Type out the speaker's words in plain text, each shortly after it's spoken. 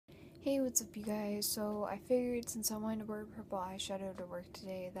Hey, what's up you guys? So I figured since I wanted to wear purple eyeshadow to work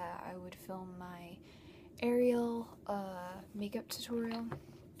today that I would film my Ariel makeup tutorial.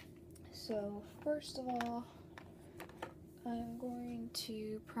 So first of all, I'm going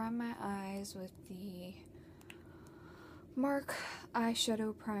to prime my eyes with the MARC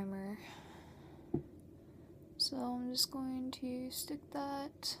eyeshadow primer. So I'm just going to stick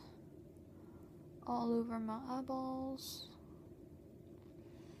that all over my eyeballs.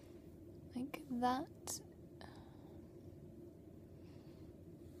 Like that.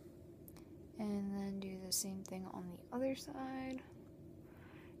 And then do the same thing on the other side.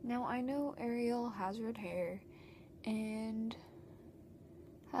 Now I know Ariel has red hair and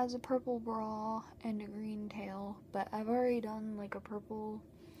has a purple bra and a green tail, but I've already done like a purple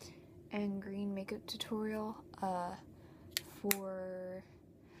and green makeup tutorial for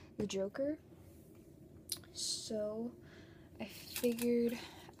the Joker. So I figured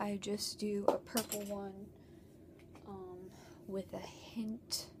I'd just do a purple one with a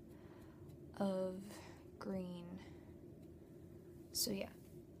hint of green. So yeah.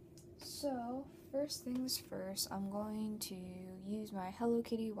 So first things first, I'm going to use my Hello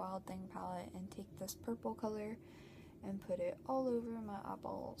Kitty Wild Thing palette and take this purple color and put it all over my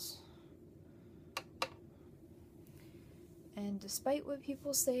eyeballs. And despite what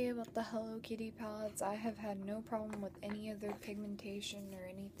people say about the Hello Kitty palettes, I have had no problem with any of their pigmentation or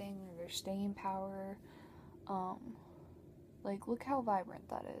anything, or their staying power. Like, look how vibrant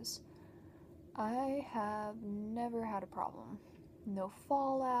that is. I have never had a problem. No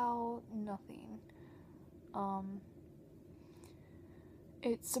fallout, nothing.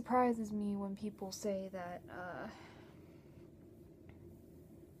 It surprises me when people say that,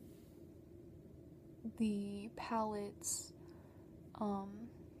 the palettes,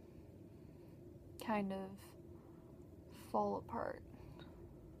 kind of fall apart,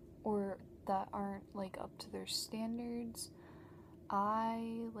 or that aren't, like, up to their standards.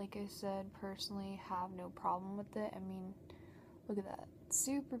 Like I said, personally have no problem with it. I mean, look at that.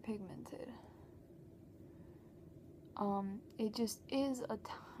 Super pigmented. It just is a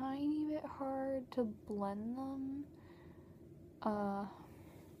tiny bit hard to blend them.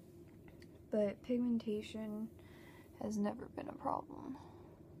 But pigmentation has never been a problem.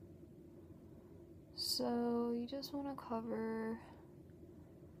 So you just want to cover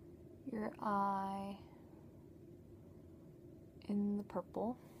your eye in the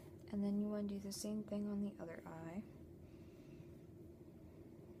purple, and then you want to do the same thing on the other eye.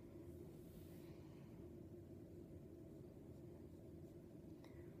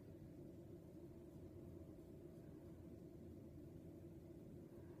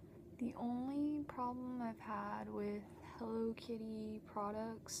 The only problem I've had with Hello Kitty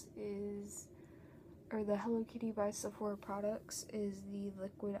products is, or the Hello Kitty by Sephora products, is the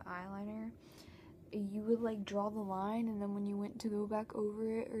liquid eyeliner. You would like draw the line, and then when you went to go back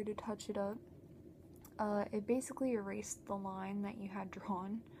over it or to touch it up, it basically erased the line that you had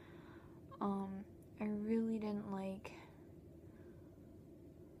drawn. I really didn't like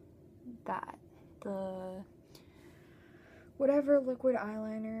that. The whatever liquid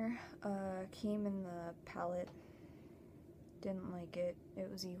eyeliner came in the palette, didn't like it. It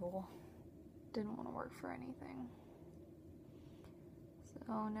was evil. Didn't want to work for anything.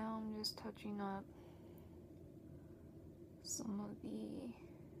 So now I'm just touching up some of the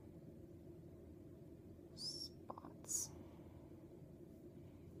spots.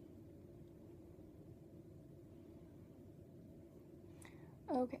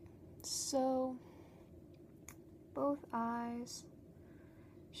 Okay, so both eyes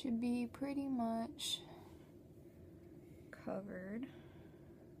should be pretty much covered.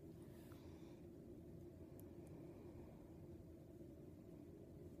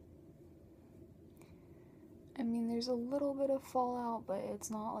 I mean, there's a little bit of fallout, but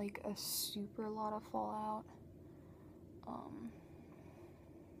it's not like a super lot of fallout.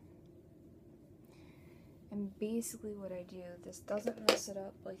 And basically what I do, this doesn't mess it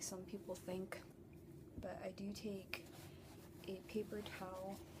up like some people think, but I do take a paper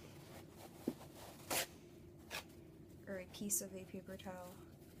towel, or a piece of a paper towel,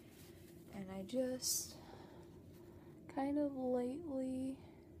 and I just kind of lightly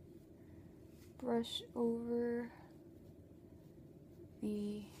brush over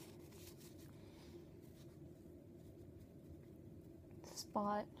the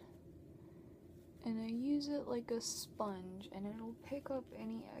spot, and I use it like a sponge, and it'll pick up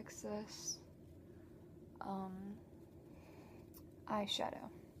any excess eyeshadow.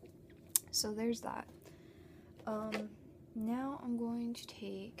 So there's that. Now I'm going to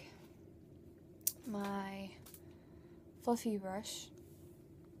take my fluffy brush,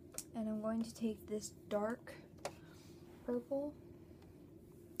 and I'm going to take this dark purple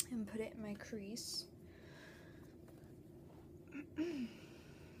and put it in my crease.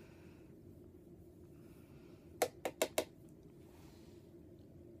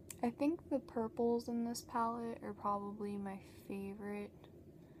 I think the purples in this palette are probably my favorite,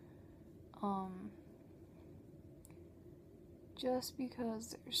 just because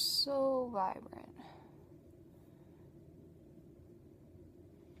they're so vibrant.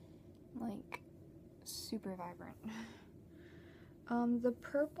 Like, super vibrant. The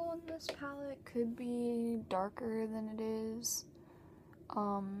purple in this palette could be darker than it is.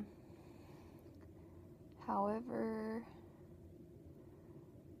 However,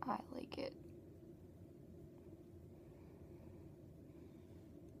 I like it.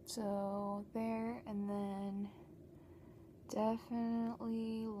 So there, and then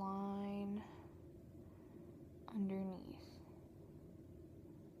definitely line underneath.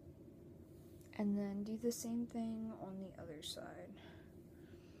 And then do the same thing on the other side.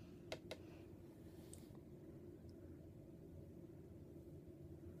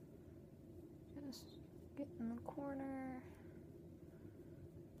 Just get in the corner,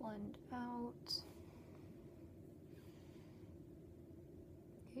 blend out,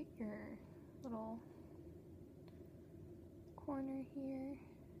 get your little corner here.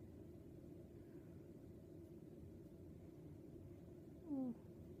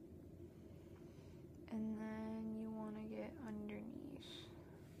 And then you want to get underneath.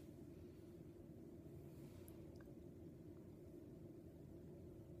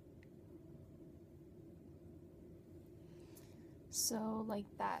 So like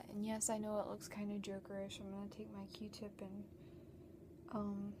that. And yes, I know it looks kind of jokerish. I'm going to take my Q-tip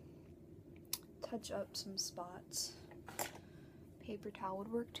and touch up some spots. Paper towel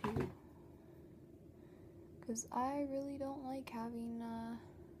would work too. Because I really don't like having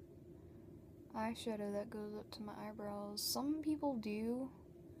eyeshadow that goes up to my eyebrows. Some people do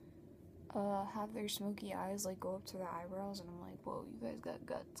have their smoky eyes like go up to their eyebrows, and I'm like, whoa, you guys got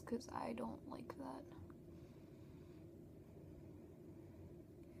guts, because I don't like that.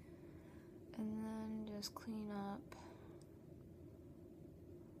 And then just clean up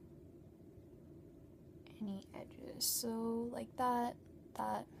any edges. So like that,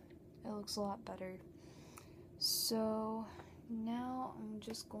 it looks a lot better. So now I'm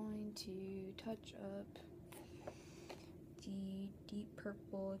just going to touch up the deep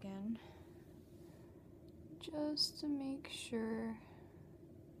purple again, just to make sure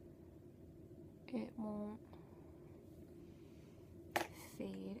it won't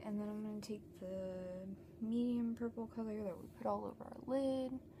fade. And then I'm going to take the medium purple color that we put all over our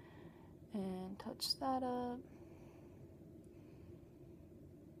lid and touch that up.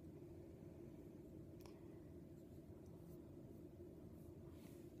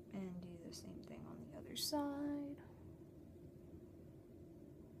 And do the same thing on the other side.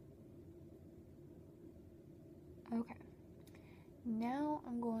 Okay. Now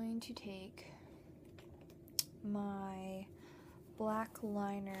I'm going to take my black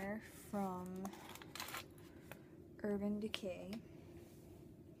liner from Urban Decay,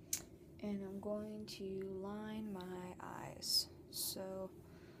 and I'm going to line my eyes. So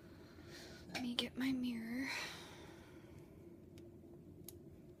let me get my mirror.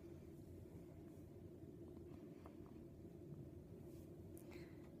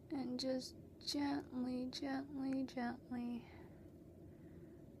 And just gently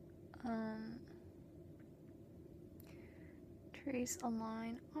trace a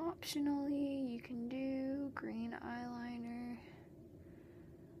line. Optionally, you can do green eyeliner.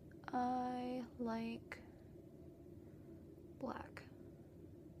 I like black.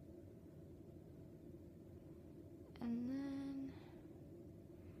 And then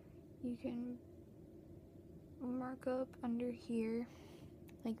you can mark up under here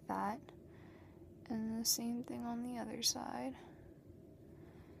like that, and the same thing on the other side.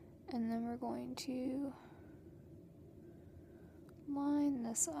 And then we're going to line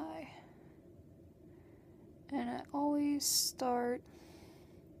this eye. And I always start,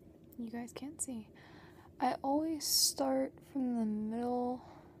 you guys can't see, I always start from the middle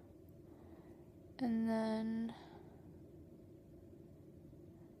and then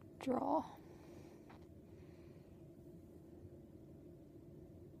draw.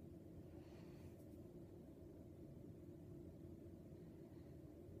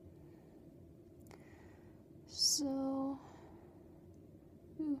 So,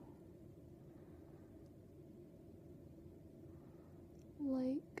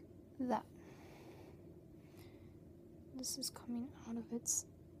 like that. This is coming out of its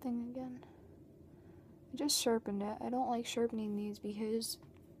thing again. I just sharpened it. I don't like sharpening these because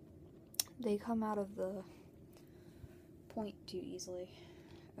they come out of the point too easily.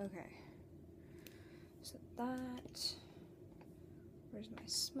 Okay, so that, where's my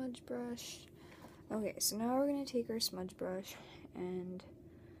smudge brush? Okay, so now we're gonna take our smudge brush and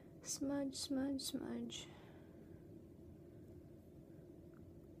smudge, smudge, smudge.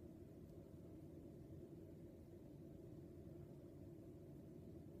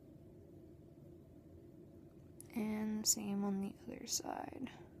 And same on the other side.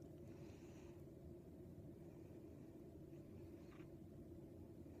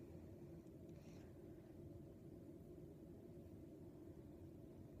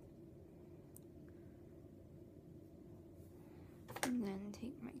 And then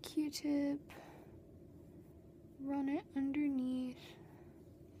take my Q-tip, run it underneath,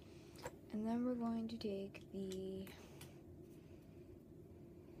 and then we're going to take the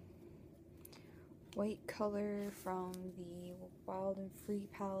white color from the Wild and Free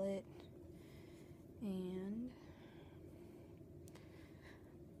palette and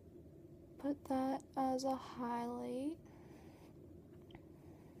put that as a highlight,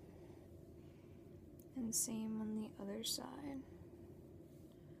 and same on the other side.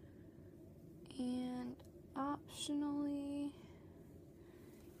 And optionally,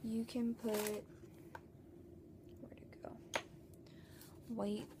 you can put, where'd it go?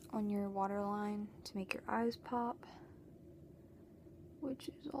 White on your waterline to make your eyes pop, which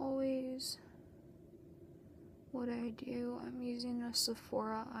is always what I do. I'm using a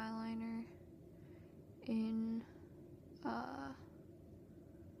Sephora eyeliner in, I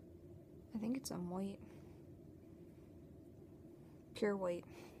think it's in white. Pure white.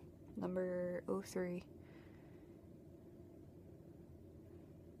 Number 03.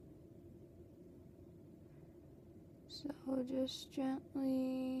 So just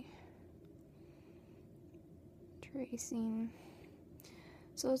gently tracing.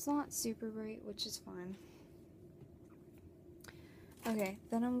 So it's not super bright, which is fine. Okay,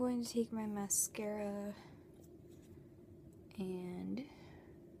 then I'm going to take my mascara and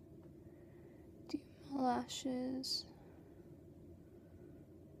do my lashes.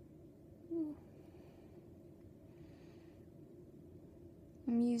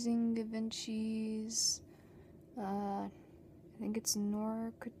 I'm using Da Vinci's, I think it's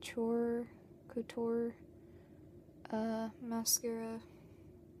Noir Couture mascara.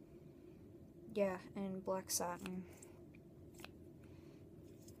 Yeah, and black satin.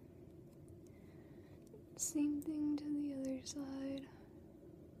 Same thing to the other side.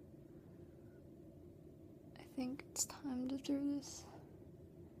 I think it's time to throw this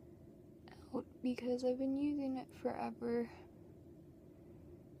out because I've been using it forever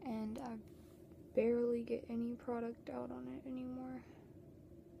and I barely get any product out on it anymore.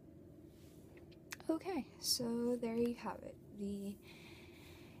 Okay, so there you have it. The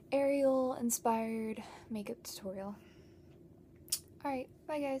Ariel inspired makeup tutorial. Alright,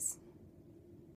 bye guys.